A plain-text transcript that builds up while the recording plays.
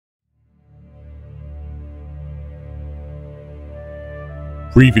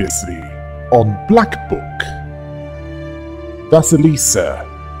Previously on Black Book, Vasilisa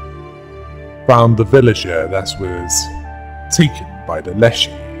found the villager that was taken by the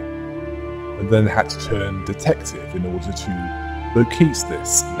Leshy, and then had to turn detective in order to locate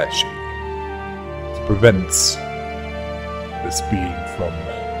this Leshy to prevent this being from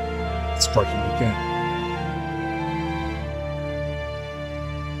striking again.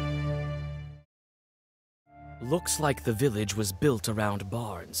 Looks like the village was built around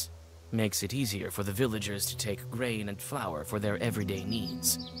barns. Makes it easier for the villagers to take grain and flour for their everyday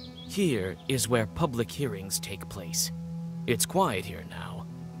needs. Here is where public hearings take place. It's quiet here now,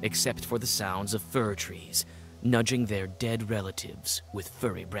 except for the sounds of fir trees, nudging their dead relatives with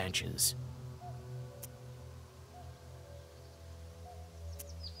furry branches.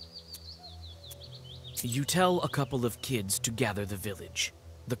 You tell a couple of kids to gather the village.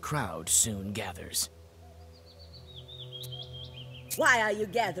 The crowd soon gathers. Why are you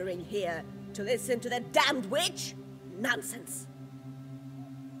gathering here? To listen to the damned witch? Nonsense.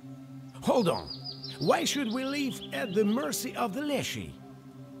 Hold on. Why should we live at the mercy of the Leshy?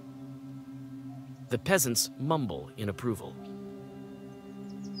 The peasants mumble in approval.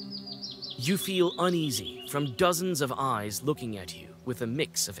 You feel uneasy from dozens of eyes looking at you with a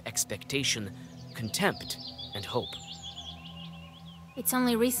mix of expectation, contempt, and hope. It's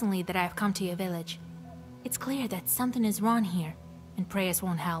only recently that I've come to your village. It's clear that something is wrong here, and prayers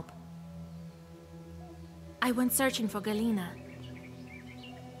won't help. I went searching for Galina.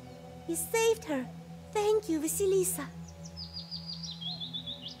 You saved her. Thank you, Vasilisa.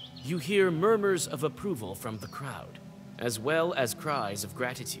 You hear murmurs of approval from the crowd, as well as cries of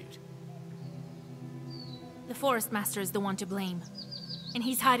gratitude. The Forest Master is the one to blame. And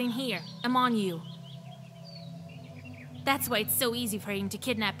he's hiding here, among you. That's why it's so easy for him to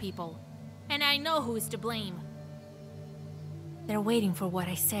kidnap people. And I know who is to blame. They're waiting for what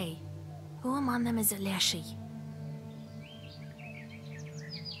I say. Who among them is a Leshy?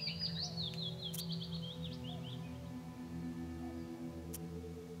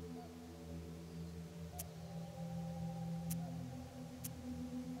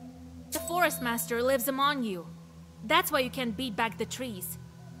 The Forest Master lives among you. That's why you can't beat back the trees.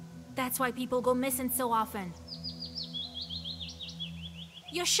 That's why people go missing so often.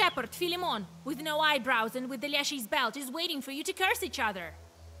 Your shepherd, Philemon, with no eyebrows and with the Leshy's belt, is waiting for you to curse each other.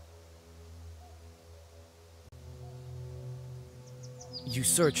 You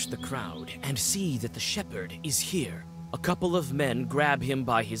search the crowd and see that the shepherd is here. A couple of men grab him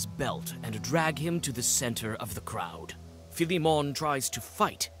by his belt and drag him to the center of the crowd. Philemon tries to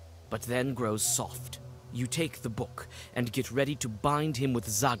fight, but then grows soft. You take the book and get ready to bind him with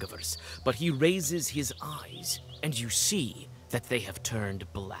zagavers, but he raises his eyes, and you see that they have turned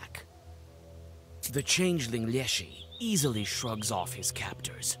black. The changeling Leshy easily shrugs off his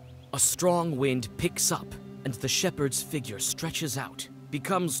captors. A strong wind picks up, and the shepherd's figure stretches out,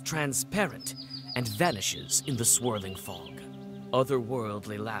 becomes transparent, and vanishes in the swirling fog.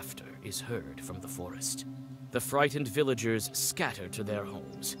 Otherworldly laughter is heard from the forest. The frightened villagers scatter to their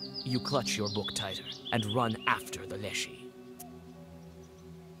homes. You clutch your book tighter and run after the Leshy.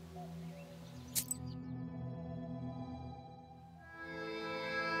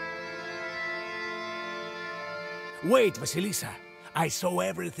 Wait, Vasilisa. I saw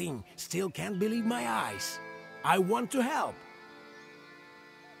everything. Still can't believe my eyes. I want to help.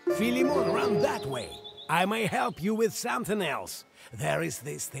 Philemon, run that way. I may help you with something else. There is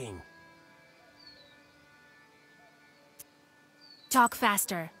this thing. Talk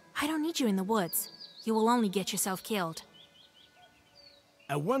faster. I don't need you in the woods. You will only get yourself killed.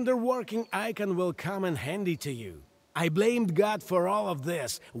 A wonder-working icon will come in handy to you. I blamed God for all of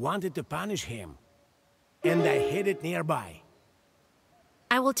this, wanted to punish him. And I hid it nearby.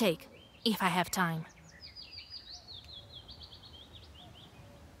 I will take, if I have time.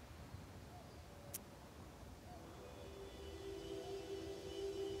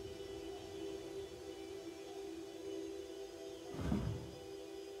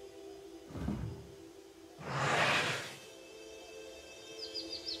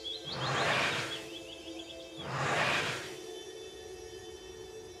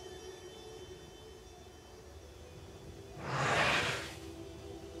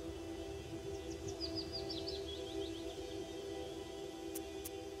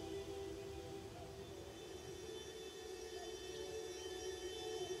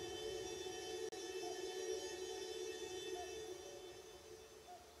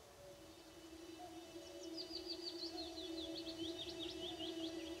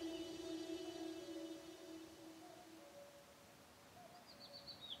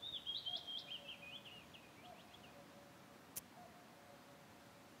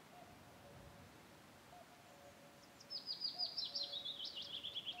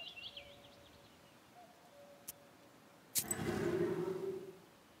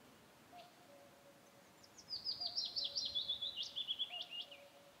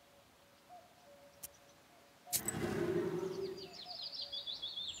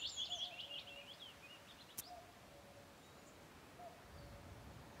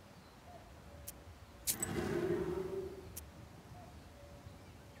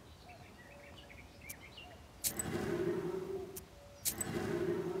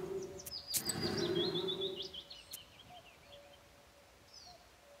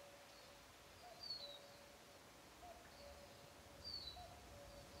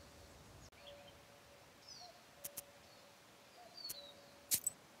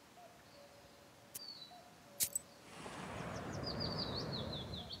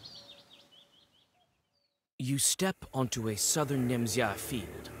 You step onto a southern Nemzia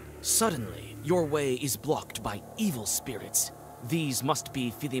field. Suddenly, your way is blocked by evil spirits. These must be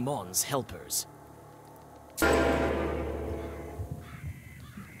Philemon's helpers.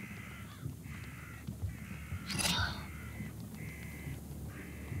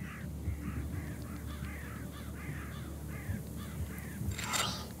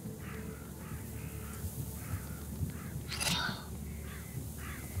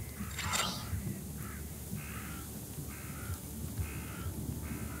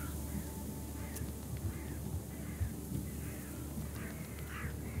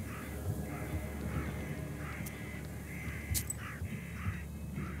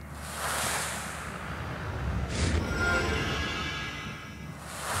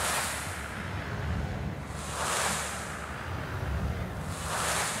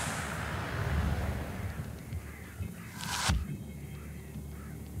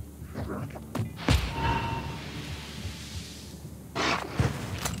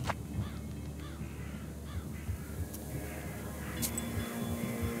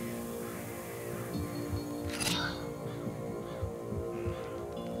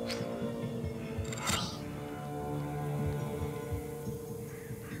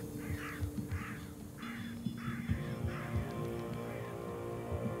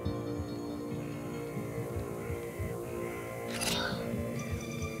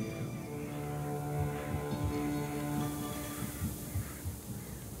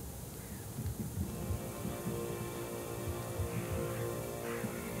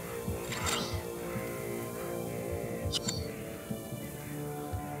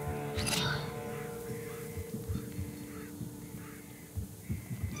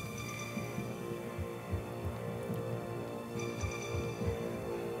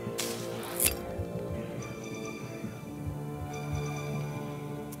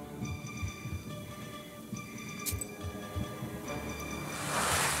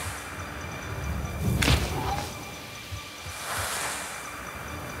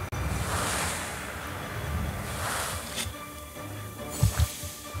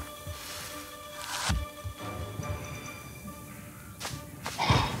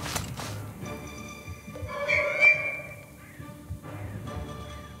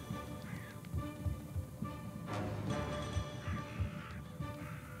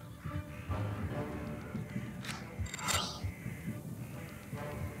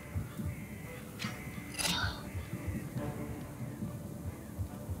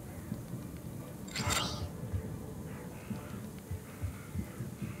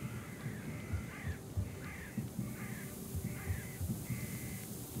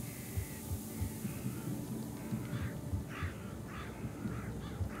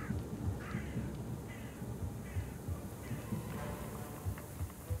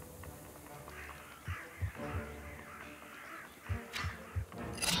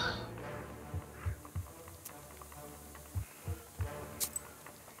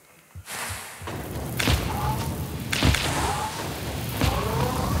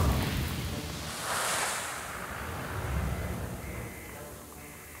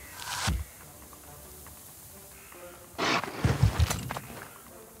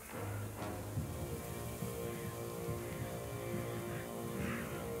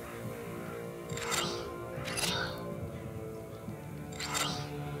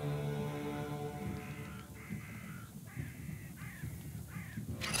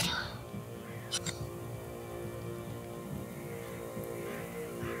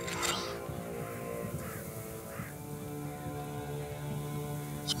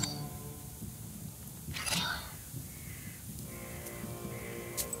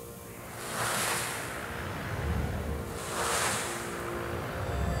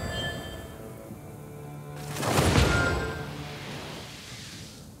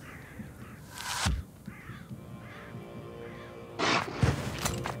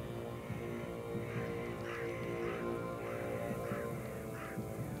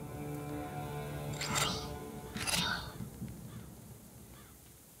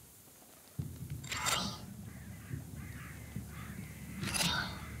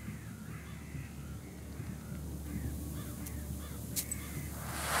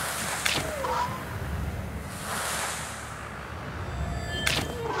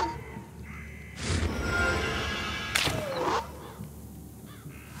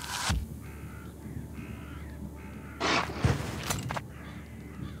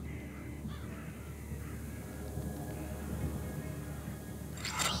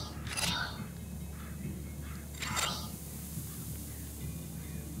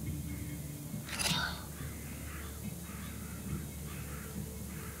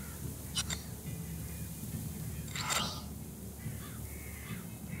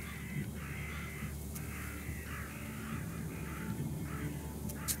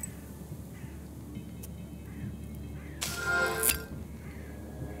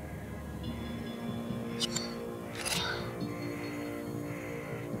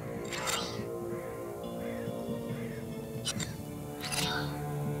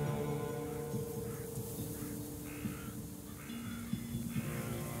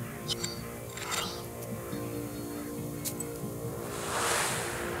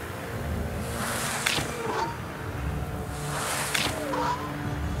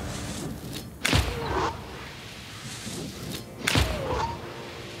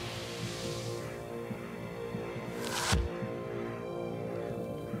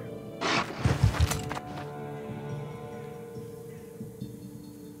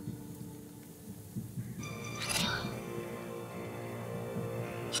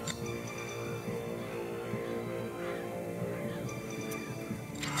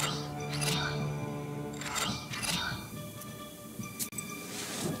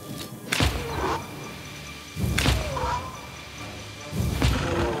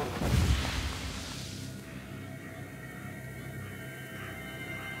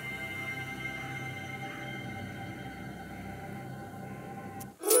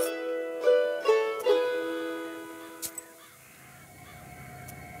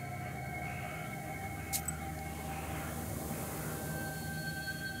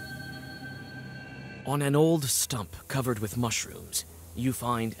 On an old stump covered with mushrooms, you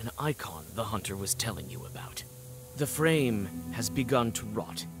find an icon the hunter was telling you about. The frame has begun to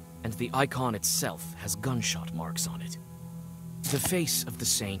rot, and the icon itself has gunshot marks on it. The face of the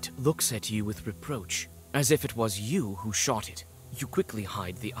saint looks at you with reproach, as if it was you who shot it. You quickly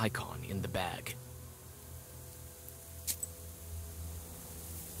hide the icon in the bag.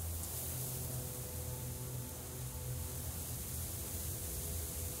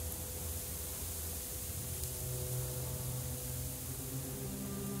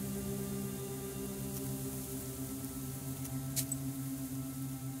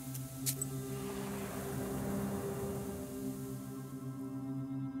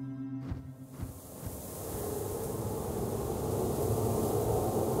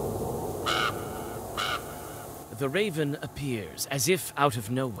 The raven appears, as if out of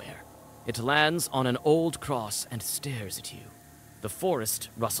nowhere. It lands on an old cross and stares at you. The forest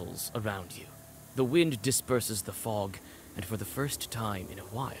rustles around you. The wind disperses the fog, and for the first time in a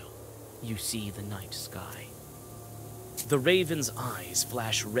while, you see the night sky. The raven's eyes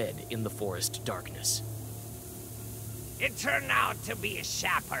flash red in the forest darkness. It turned out to be a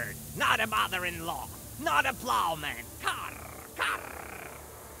shepherd, not a mother-in-law, not a plowman. Carr, carr.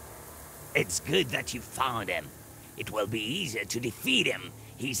 It's good that you found him. It will be easier to defeat him.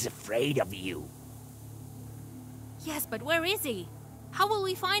 He's afraid of you. Yes, but where is he? How will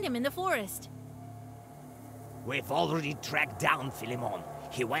we find him in the forest? We've already tracked down Philemon.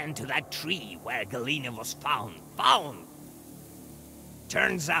 He went to that tree where Galena was found. Found!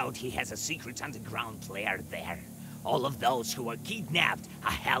 Turns out he has a secret underground lair there. All of those who were kidnapped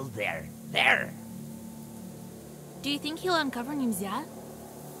are held there. There! Do you think he'll uncover Nimzia?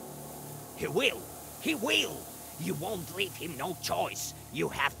 He will! He will! You won't leave him no choice. You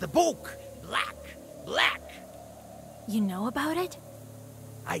have the book. Black. Black. You know about it?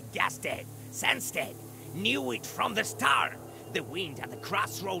 I guessed it. Sensed it. Knew it from the start. The wind at the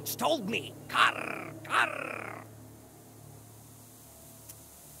crossroads told me. Carr. Carr.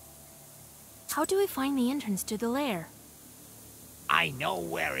 How do we find the entrance to the lair? I know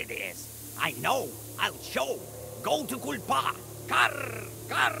where it is. I know. I'll show. Go to kul-pu. Carr.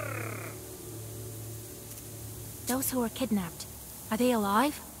 Carr. Those who were kidnapped, are they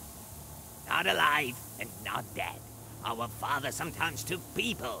alive? Not alive and not dead. Our father sometimes took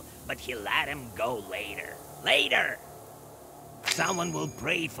people, but he let them go later. Later! Someone will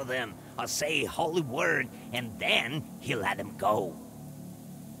pray for them or say a holy word, and then he let them go.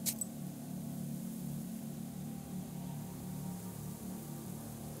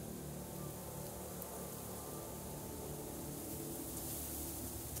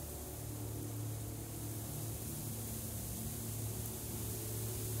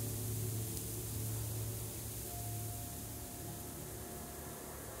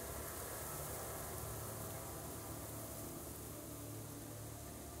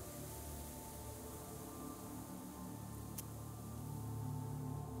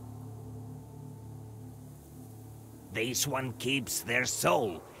 This one keeps their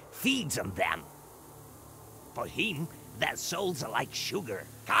soul, feeds on them. For him, their souls are like sugar.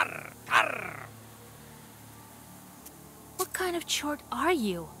 Carr, carr. What kind of chort are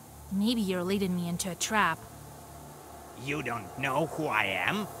you? Maybe you're leading me into a trap. You don't know who I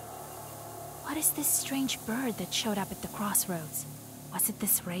am? What is this strange bird that showed up at the crossroads? Was it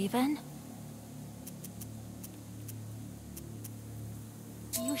this raven?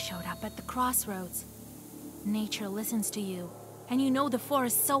 You showed up at the crossroads. Nature listens to you, and you know the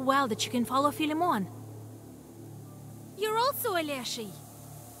forest so well that you can follow Philemon. You're also a Leshy.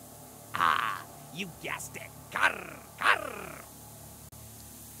 Ah, you guessed it. Carr, carr.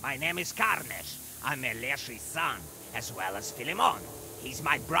 My name is Carnesh. I'm a Leshy's son, as well as Philemon. He's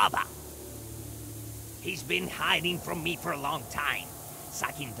my brother. He's been hiding from me for a long time,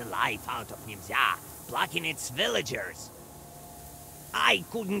 sucking the life out of Nimzia, blocking its villagers. I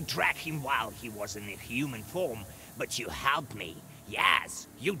couldn't track him while he was in a human form, but you helped me. Yes,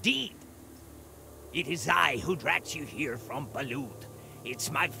 you did. It is I who dragged you here from Balut.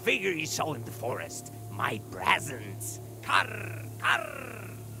 It's my figure you saw in the forest. My presence. Carr, carr.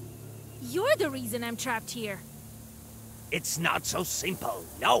 You're the reason I'm trapped here. It's not so simple,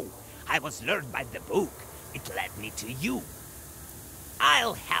 no. I was lured by the book. It led me to you.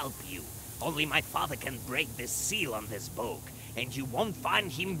 I'll help you. Only my father can break the seal on this book, and you won't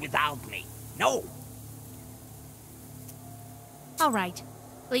find him without me. No! All right.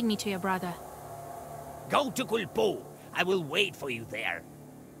 Lead me to your brother. Go to Kul-pu. I will wait for you there.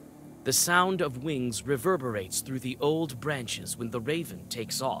 The sound of wings reverberates through the old branches when the raven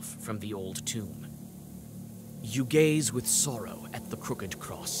takes off from the old tomb. You gaze with sorrow at the crooked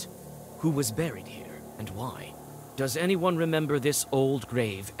cross. Who was buried here, and why? Does anyone remember this old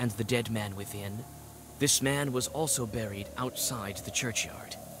grave and the dead man within? This man was also buried outside the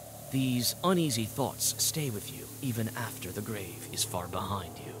churchyard. These uneasy thoughts stay with you even after the grave is far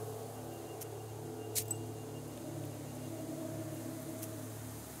behind you.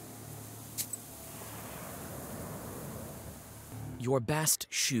 Your bast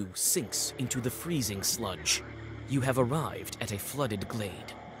shoe sinks into the freezing sludge. You have arrived at a flooded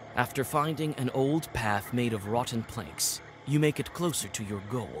glade. After finding an old path made of rotten planks, you make it closer to your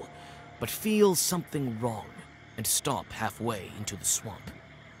goal, but feel something wrong and stop halfway into the swamp.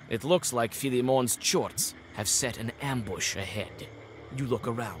 It looks like Philemon's chorts have set an ambush ahead. You look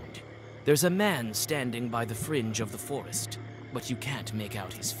around. There's a man standing by the fringe of the forest, but you can't make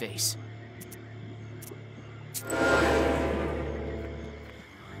out his face.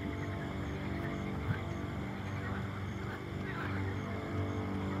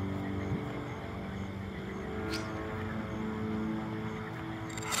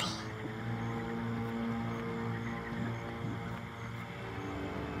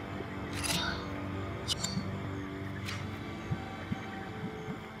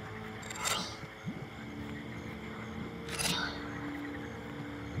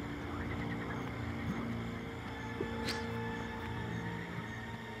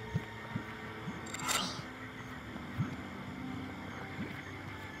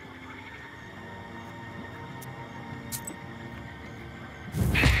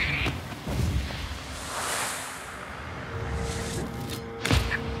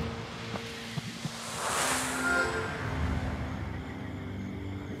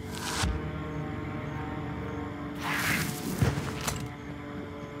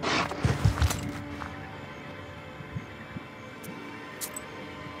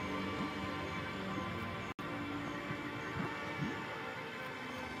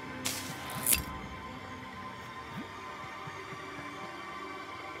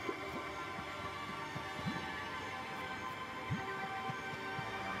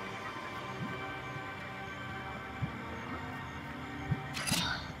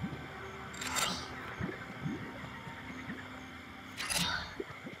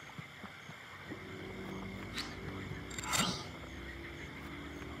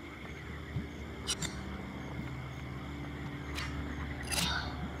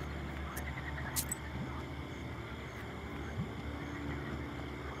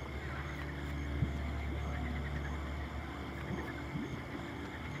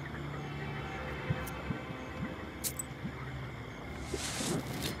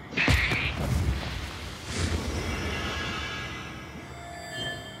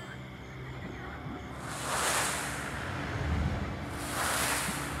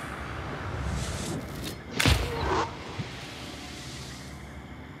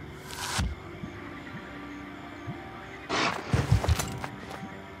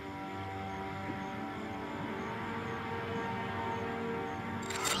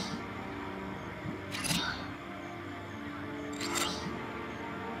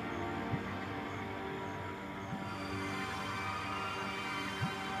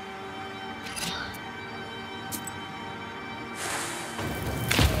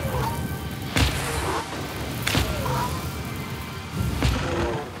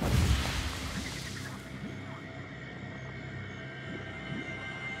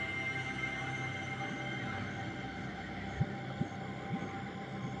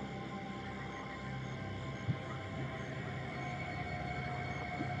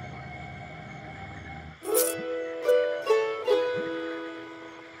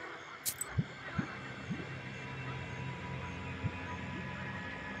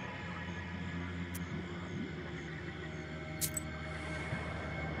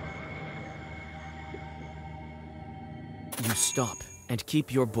 You stop and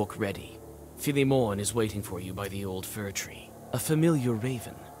keep your book ready. Philemon is waiting for you by the old fir tree. A familiar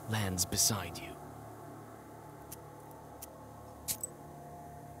raven lands beside you.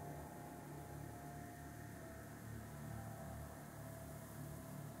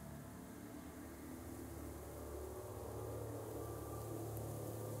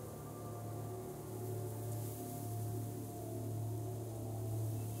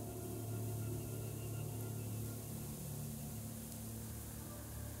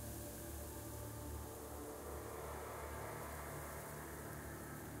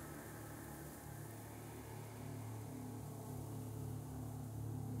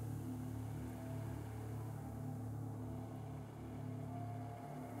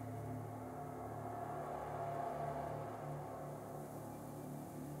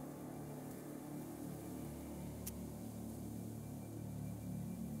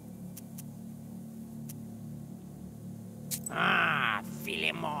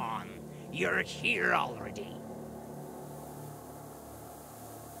 You're here already.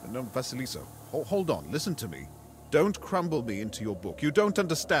 No, Vasilisa, hold on, listen to me. Don't crumble me into your book. You don't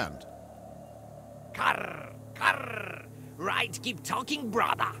understand. Karr, karr. Right, keep talking,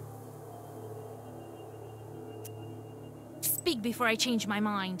 brother. Speak before I change my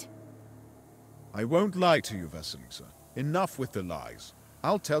mind. I won't lie to you, Vasilisa. Enough with the lies.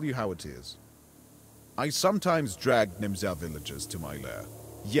 I'll tell you how it is. I sometimes drag Nimzar villagers to my lair.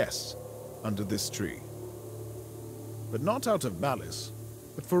 Yes, under this tree. But not out of malice,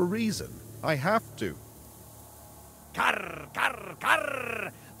 but for a reason. I have to. Karr, karr,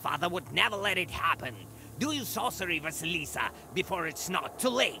 karr. Father would never let it happen. Do your sorcery, Vasilisa, before it's not too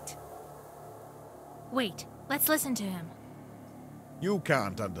late. Wait, let's listen to him. You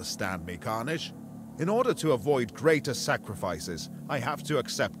can't understand me, Carnage. In order to avoid greater sacrifices, I have to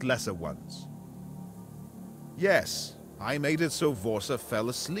accept lesser ones. Yes, I made it so Vorsa fell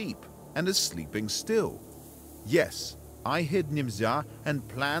asleep, and is sleeping still. Yes, I hid Nimzar and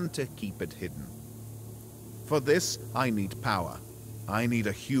plan to keep it hidden. For this, I need power. I need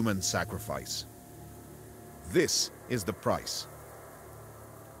a human sacrifice. This is the price.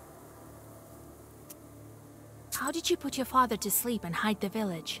 How did you put your father to sleep and hide the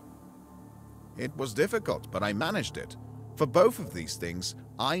village? It was difficult, but I managed it. For both of these things,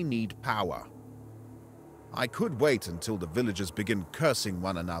 I need power. I could wait until the villagers begin cursing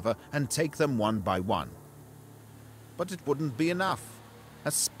one another and take them one by one. But it wouldn't be enough.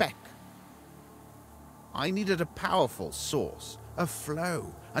 A speck. I needed a powerful source, a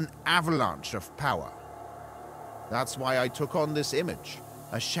flow, an avalanche of power. That's why I took on this image,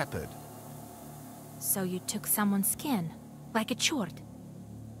 a shepherd. So you took someone's skin, like a chort.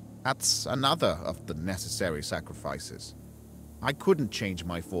 That's another of the necessary sacrifices. I couldn't change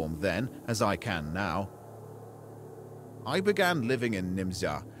my form then, as I can now. I began living in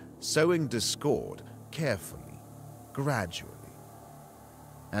Nimzar, sowing discord carefully, gradually.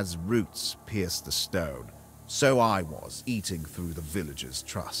 As roots pierced the stone, so I was eating through the villagers'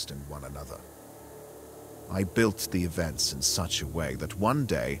 trust in one another. I built the events in such a way that one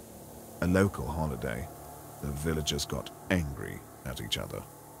day, a local holiday, the villagers got angry at each other.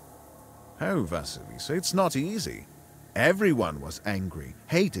 Oh, Vasilisa, it's not easy. Everyone was angry,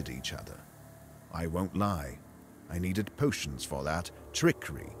 hated each other. I won't lie. I needed potions for that,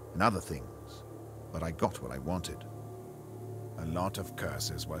 trickery, and other things. But I got what I wanted. A lot of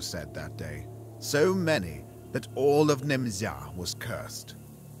curses were said that day. So many that all of Nimzar was cursed.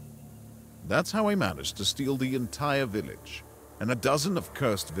 That's how I managed to steal the entire village, and a dozen of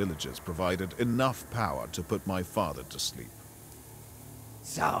cursed villagers provided enough power to put my father to sleep.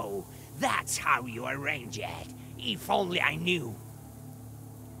 So, that's how you arrange it. If only I knew.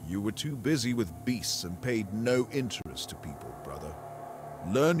 You were too busy with beasts and paid no interest to people, brother.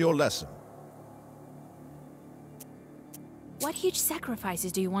 Learn your lesson. What huge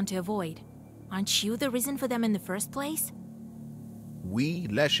sacrifices do you want to avoid? Aren't you the reason for them in the first place? We,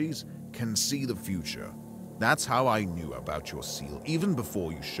 Leshies, can see the future. That's how I knew about your seal, even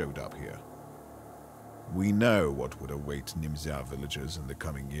before you showed up here. We know what would await Nimzar villagers in the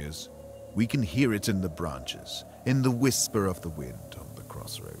coming years. We can hear it in the branches, in the whisper of the wind on the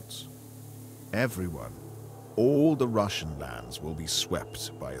crossroads. Everyone, all the Russian lands will be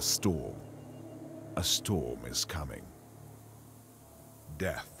swept by a storm. A storm is coming.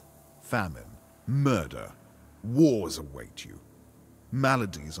 Death, famine, murder, wars await you.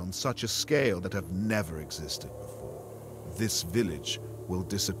 Maladies on such a scale that have never existed before. This village will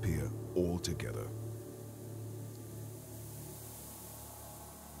disappear altogether.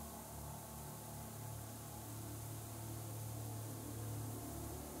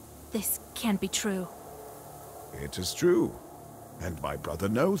 This can't be true. It is true, and my brother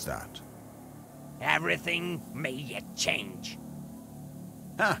knows that. Everything may yet change.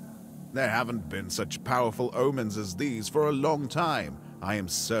 Ha! There haven't been such powerful omens as these for a long time. I am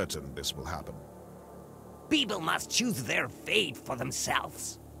certain this will happen. People must choose their fate for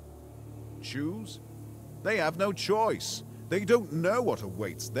themselves. Choose? They have no choice. They don't know what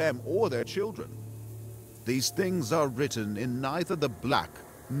awaits them or their children. These things are written in neither the black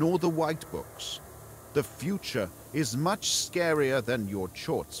nor the white books. The future is much scarier than your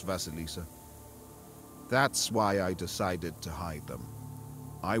chorts, Vasilisa. That's why I decided to hide them.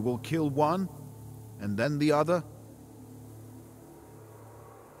 I will kill one, and then the other.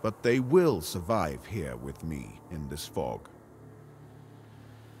 But they will survive here with me in this fog.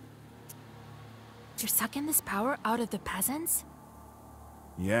 You're sucking this power out of the peasants?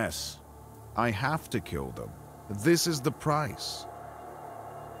 Yes, I have to kill them. This is the price.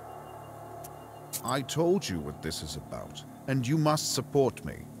 I told you what this is about, and you must support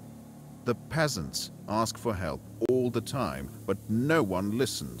me. The peasants ask for help all the time, but no one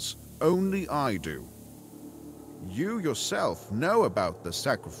listens. Only I do. You yourself know about the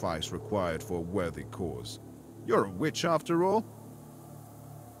sacrifice required for a worthy cause. You're a witch after all.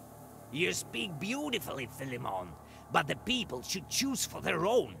 You speak beautifully, Philemon, but the people should choose for their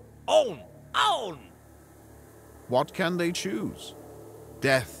own! What can they choose?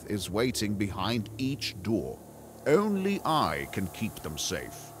 Death is waiting behind each door. Only I can keep them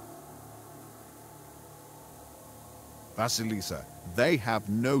safe. Vasilisa, they have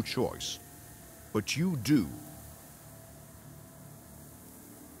no choice. But you do.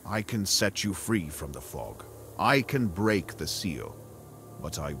 I can set you free from the fog. I can break the seal.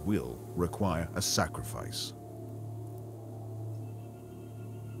 But I will require a sacrifice.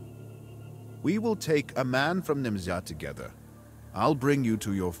 We will take a man from Nimzya together. I'll bring you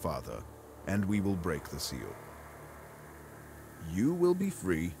to your father, and we will break the seal. You will be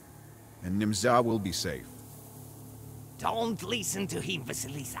free, and Nimzya will be safe. Don't listen to him,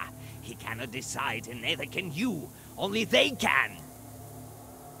 Vasilisa. He cannot decide, and neither can you. Only they can.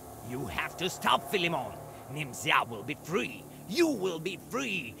 You have to stop Philemon. Nimzya will be free. You will be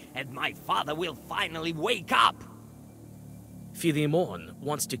free, and my father will finally wake up. Philemon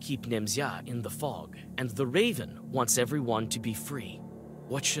wants to keep Nimzya in the fog, and the Raven wants everyone to be free.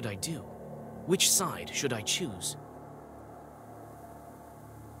 What should I do? Which side should I choose?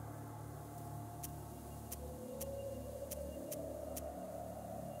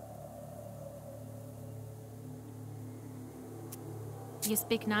 You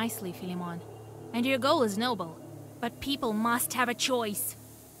speak nicely, Philemon, and your goal is noble, but people must have a choice.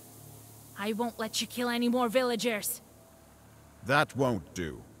 I won't let you kill any more villagers. That won't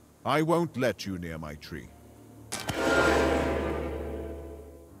do. I won't let you near my tree.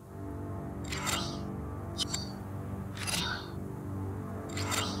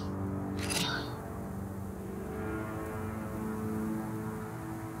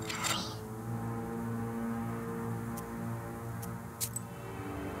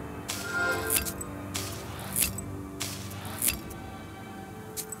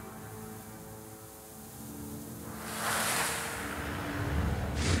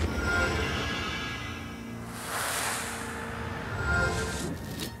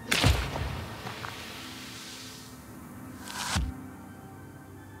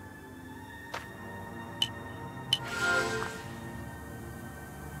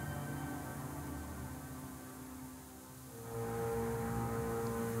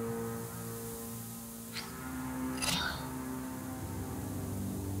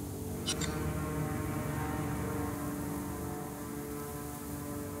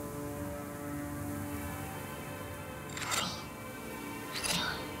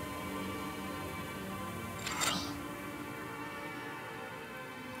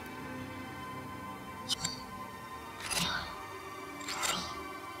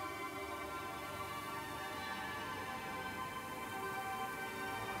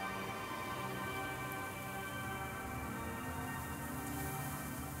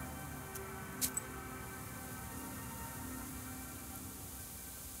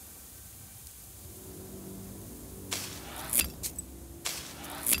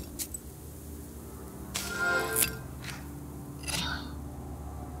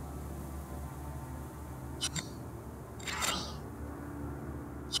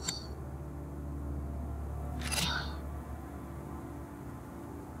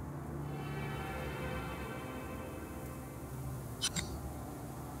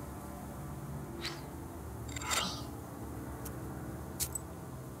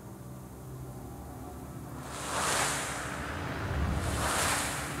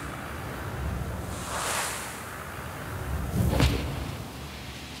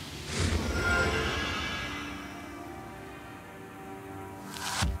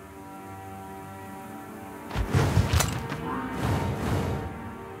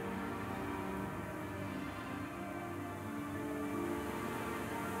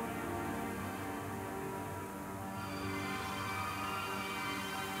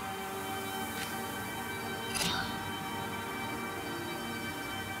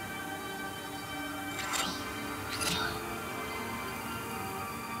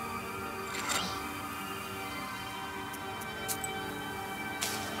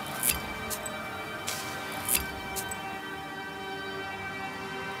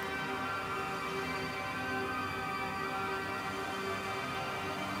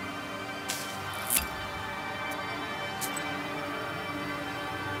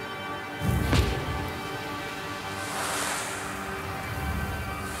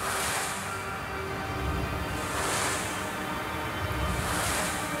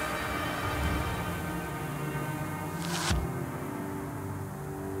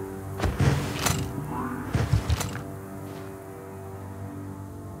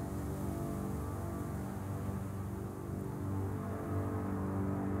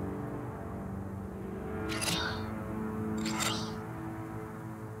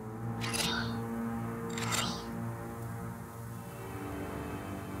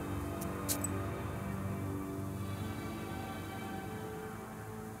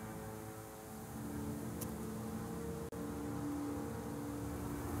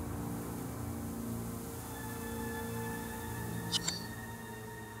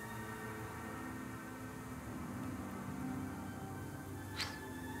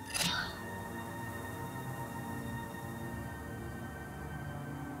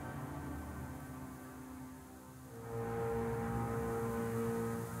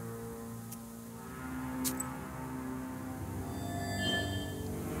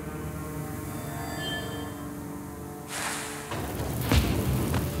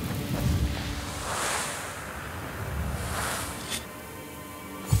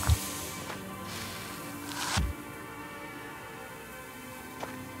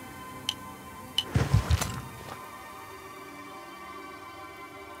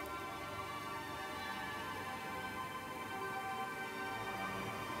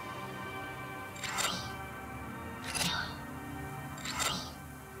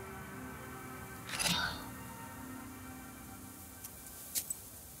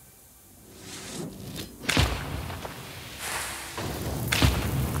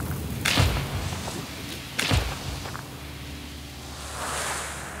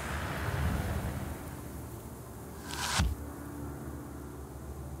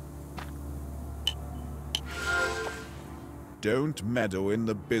 Don't meddle in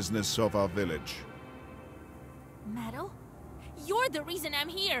the business of our village. Metal? You're the reason I'm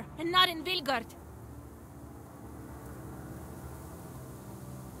here, and not in Vilgard.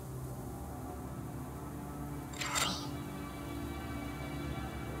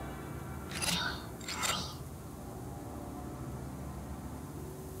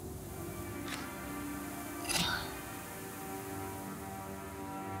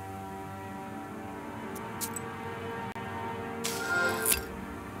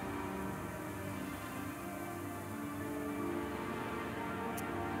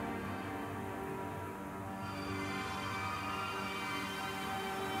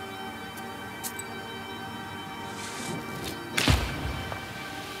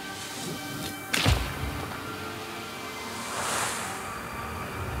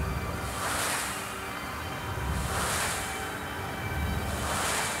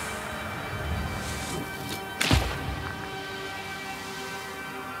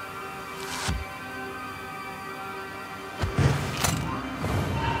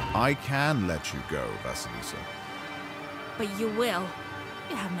 I can let you go, Vasilisa. But you will.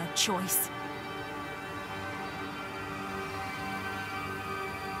 You have no choice.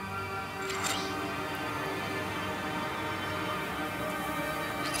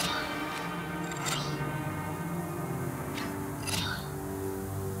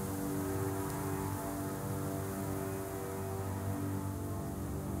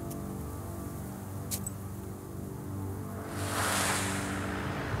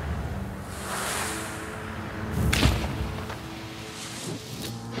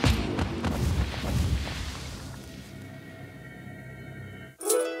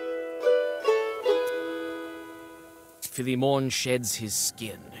 Philemon sheds his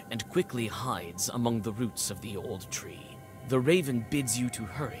skin and quickly hides among the roots of the old tree. The raven bids you to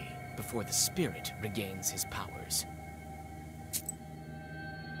hurry before the spirit regains his powers.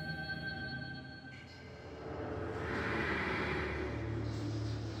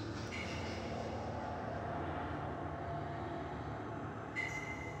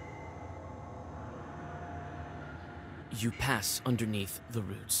 You pass underneath the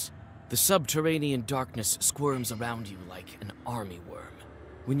roots. The subterranean darkness squirms around you like an army worm.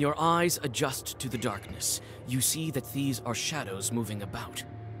 When your eyes adjust to the darkness, you see that these are shadows moving about.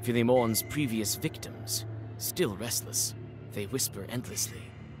 Philemon's previous victims, still restless. They whisper endlessly,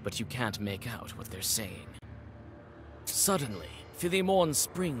 but you can't make out what they're saying. Suddenly, Philemon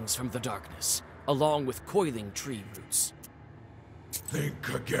springs from the darkness, along with coiling tree roots. Think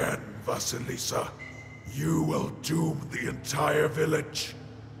again, Vasilisa. You will doom the entire village.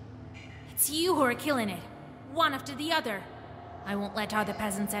 It's you who are killing it, one after the other. I won't let other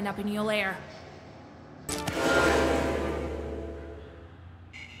peasants end up in your lair.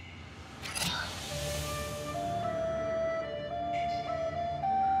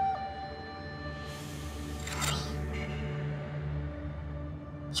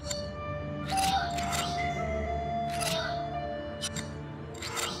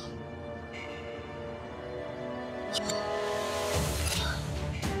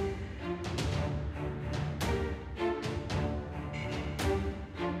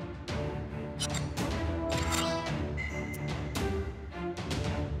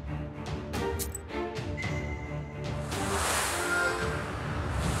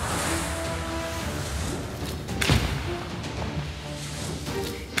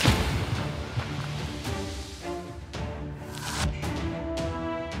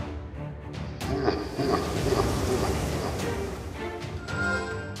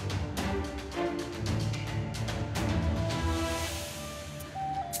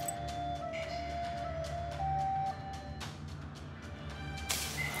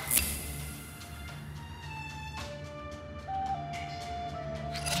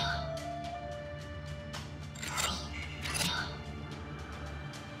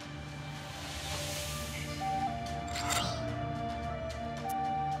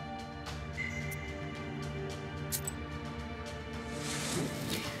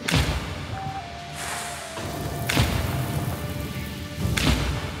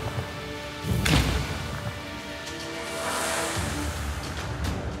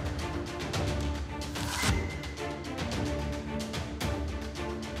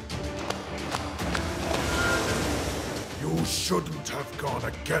 You shouldn't have gone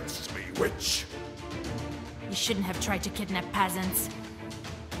against me, witch. You shouldn't have tried to kidnap peasants.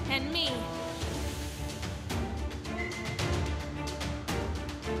 And me.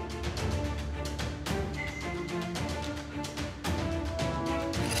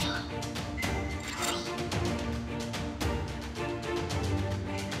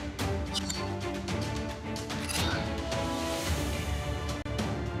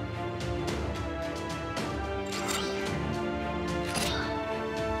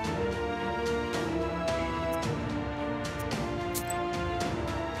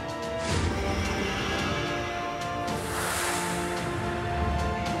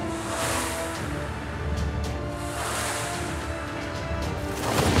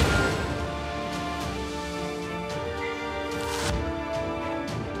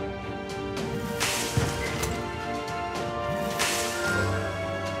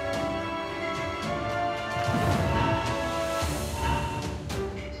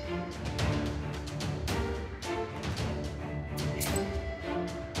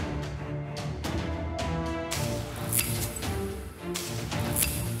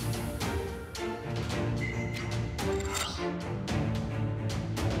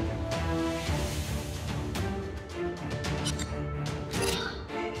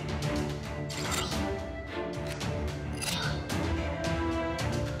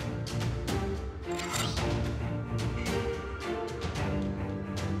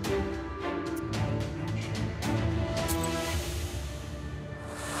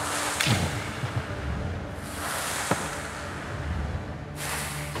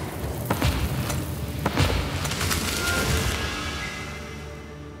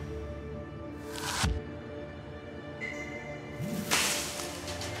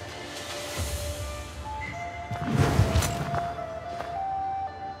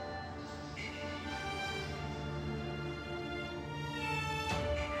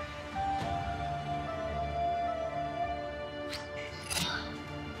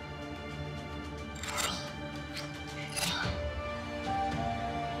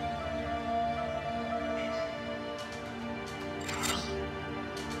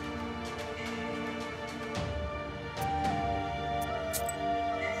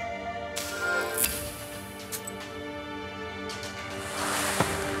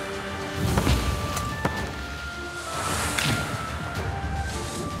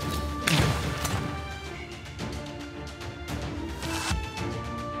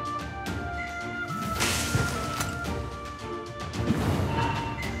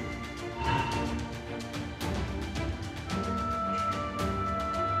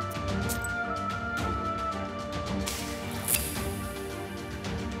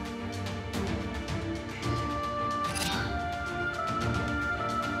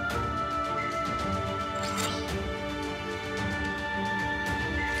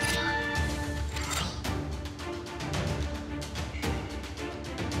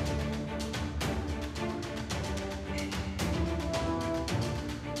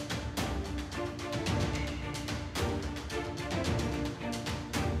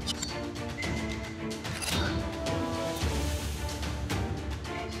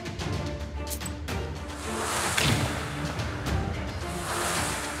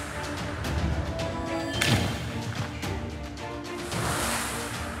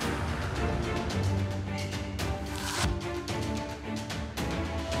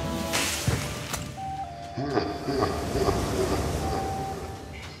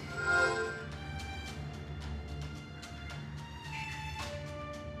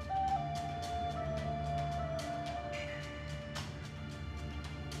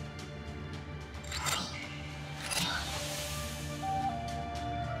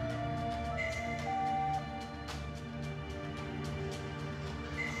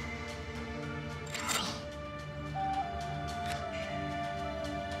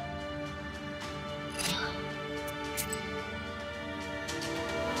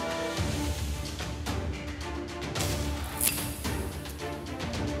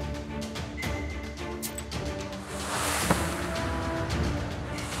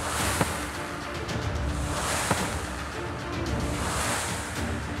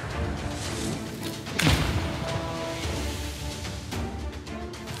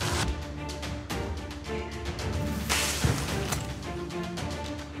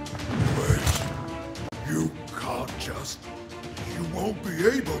 us, you won't be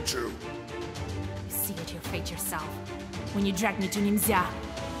able to. You see it your fate yourself when you drag me to Nimzia.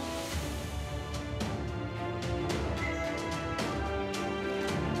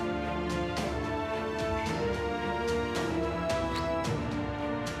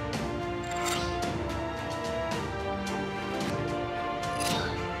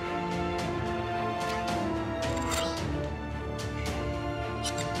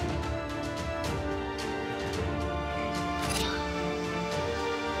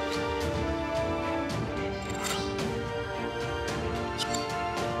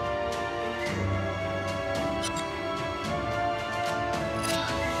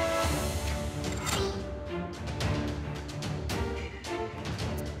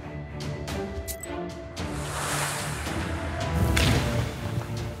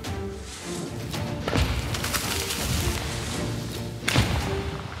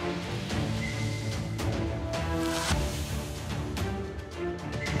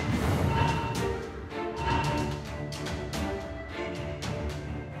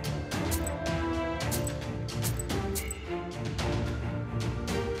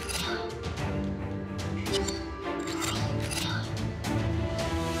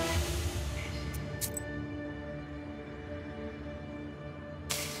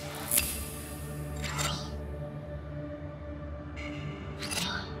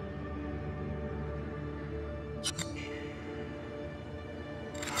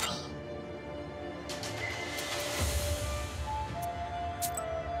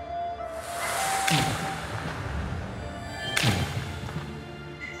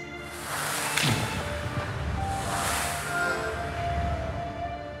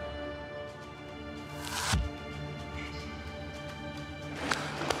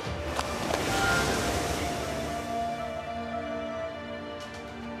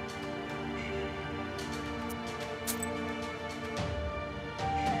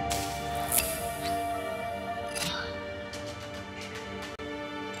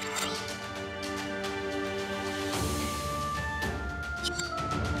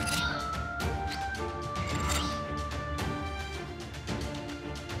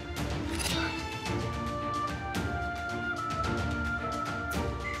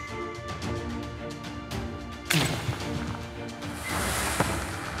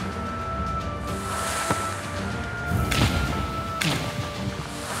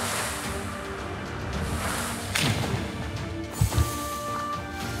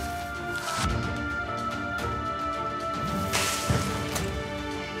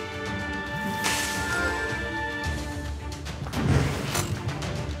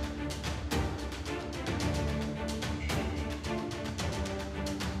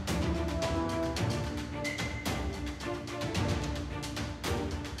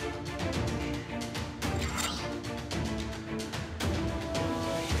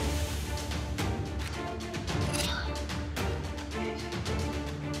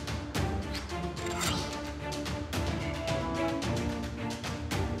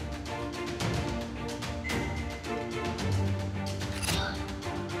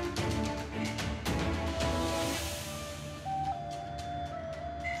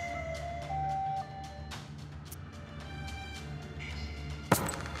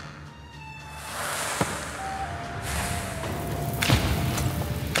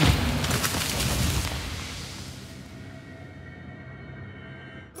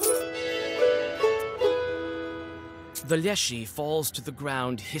 The Leshy falls to the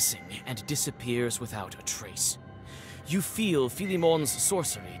ground hissing and disappears without a trace. You feel Philimon's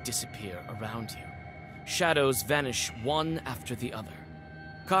sorcery disappear around you. Shadows vanish one after the other.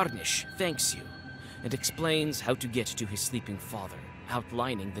 Karnish thanks you and explains how to get to his sleeping father,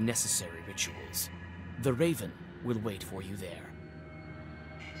 outlining the necessary rituals. The Raven will wait for you there.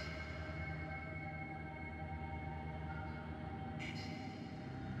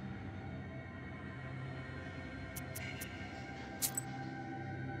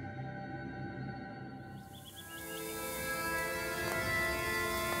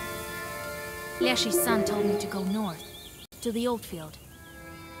 Leshy's son told me to go north, to the old field.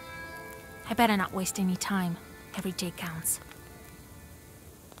 I better not waste any time. Every day counts.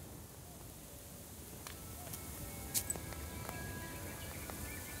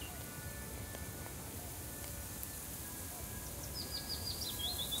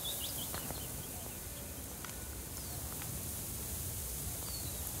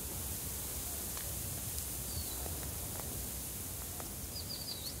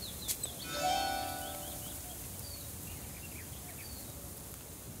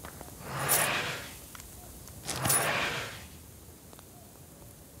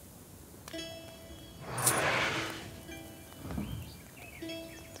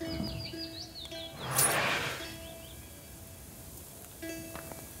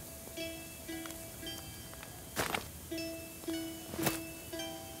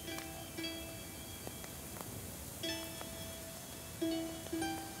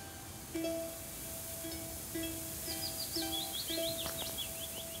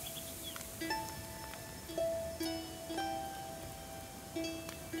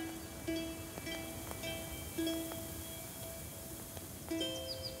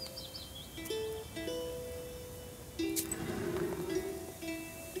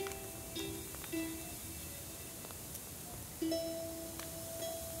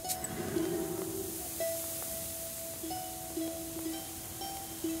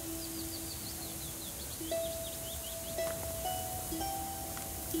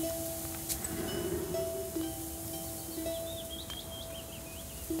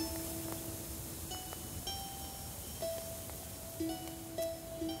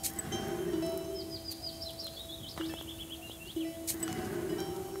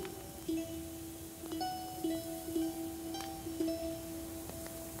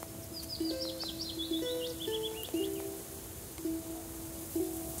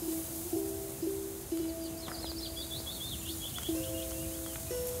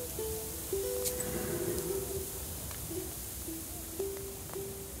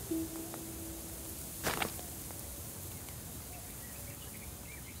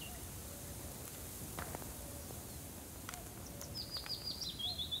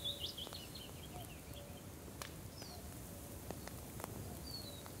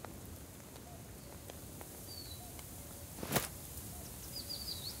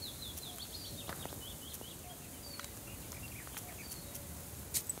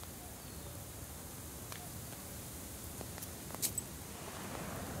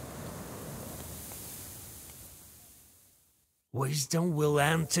 Wisdom will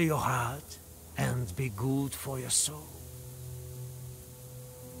enter your heart and be good for your soul.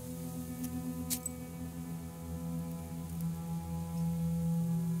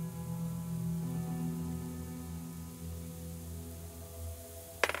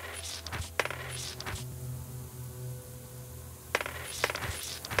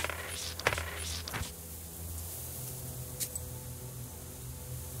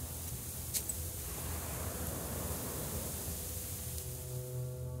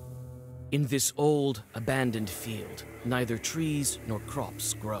 In this old, abandoned field, neither trees nor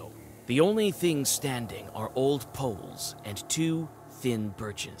crops grow. The only things standing are old poles and 2 thin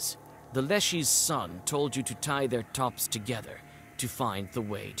birches. The Leshy's son told you to tie their tops together to find the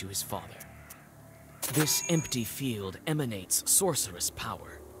way to his father. This empty field emanates sorcerous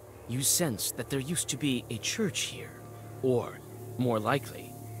power. You sense that there used to be a church here, or, more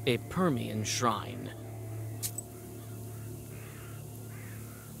likely, a Permian shrine.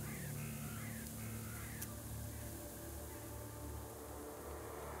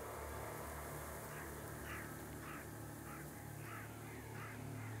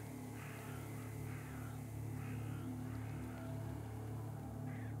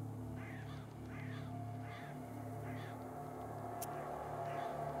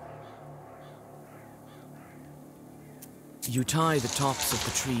 You tie the tops of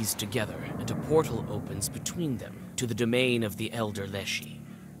the trees together, and a portal opens between them to the domain of the Elder Leshy.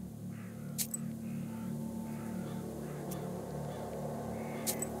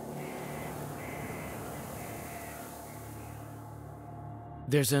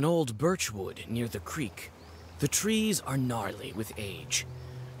 There's an old birchwood near the creek. The trees are gnarly with age,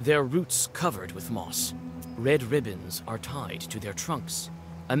 their roots covered with moss. Red ribbons are tied to their trunks,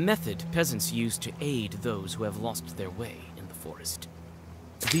 a method peasants use to aid those who have lost their way in the forest.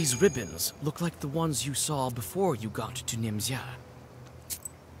 These ribbons look like the ones you saw before you got to Nimzya.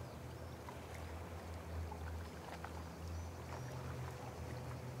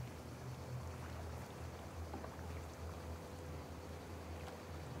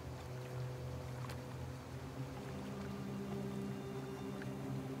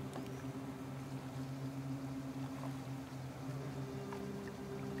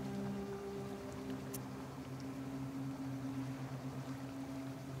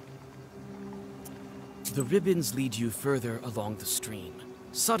 The ribbons lead you further along the stream.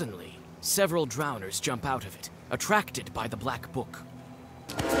 Suddenly, several drowners jump out of it, attracted by the black book.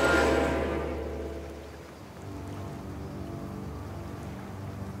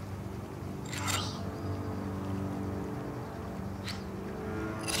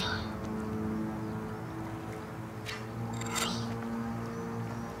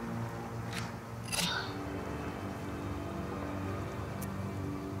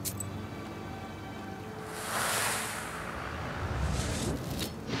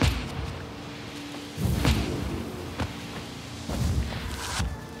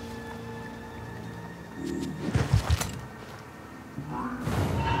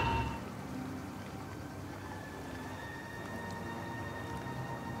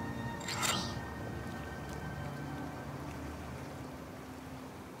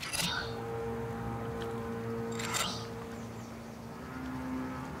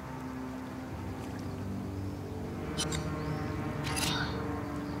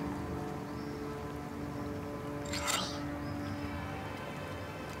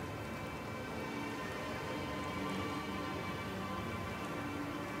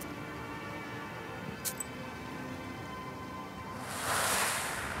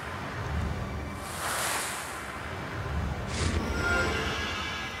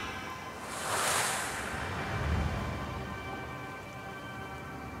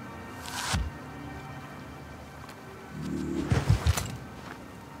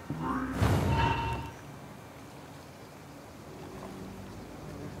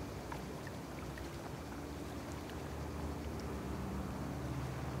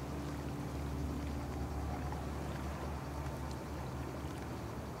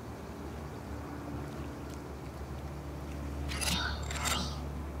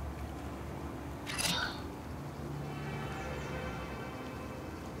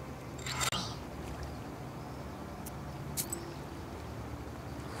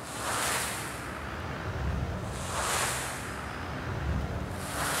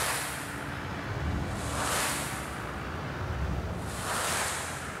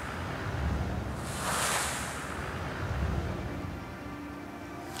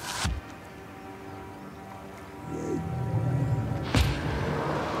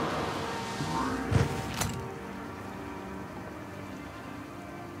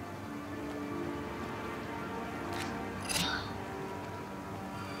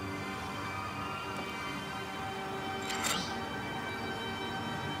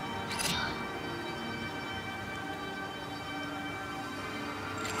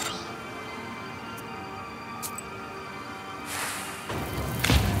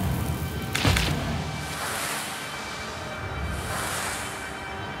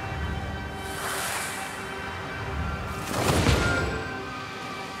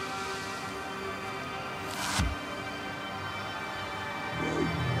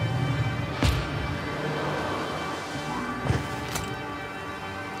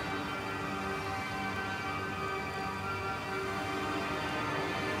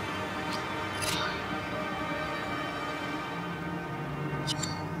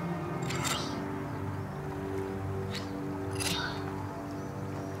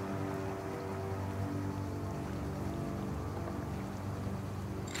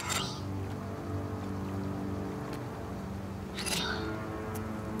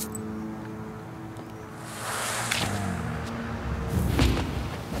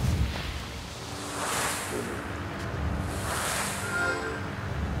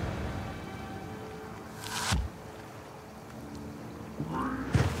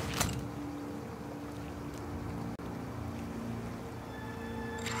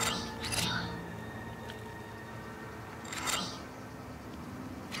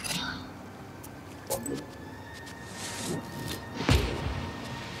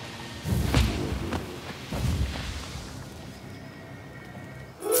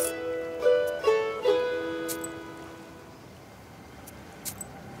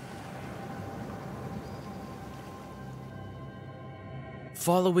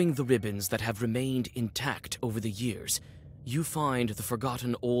 Following the ribbons that have remained intact over the years, you find the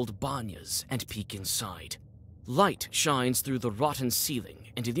forgotten old banyas and peek inside. Light shines through the rotten ceiling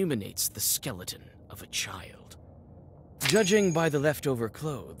and illuminates the skeleton of a child. Judging by the leftover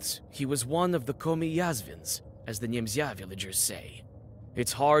clothes, he was one of the Komi Yazvins, as the Niemzya villagers say.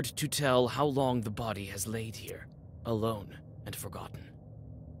 It's hard to tell how long the body has laid here, alone and forgotten.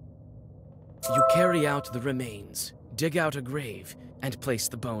 You carry out the remains, dig out a grave, and place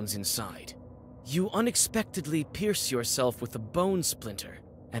the bones inside. You unexpectedly pierce yourself with a bone splinter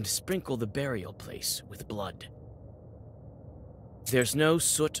and sprinkle the burial place with blood. There's no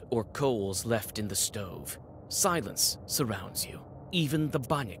soot or coals left in the stove. Silence surrounds you. Even the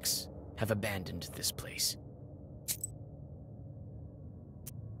Banyaks have abandoned this place.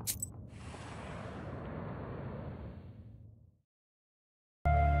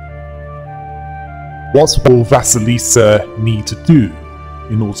 What will Vasilisa need to do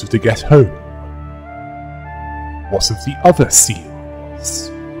in order to get home? What of the other seals?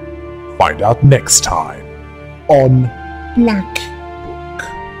 Find out next time on Black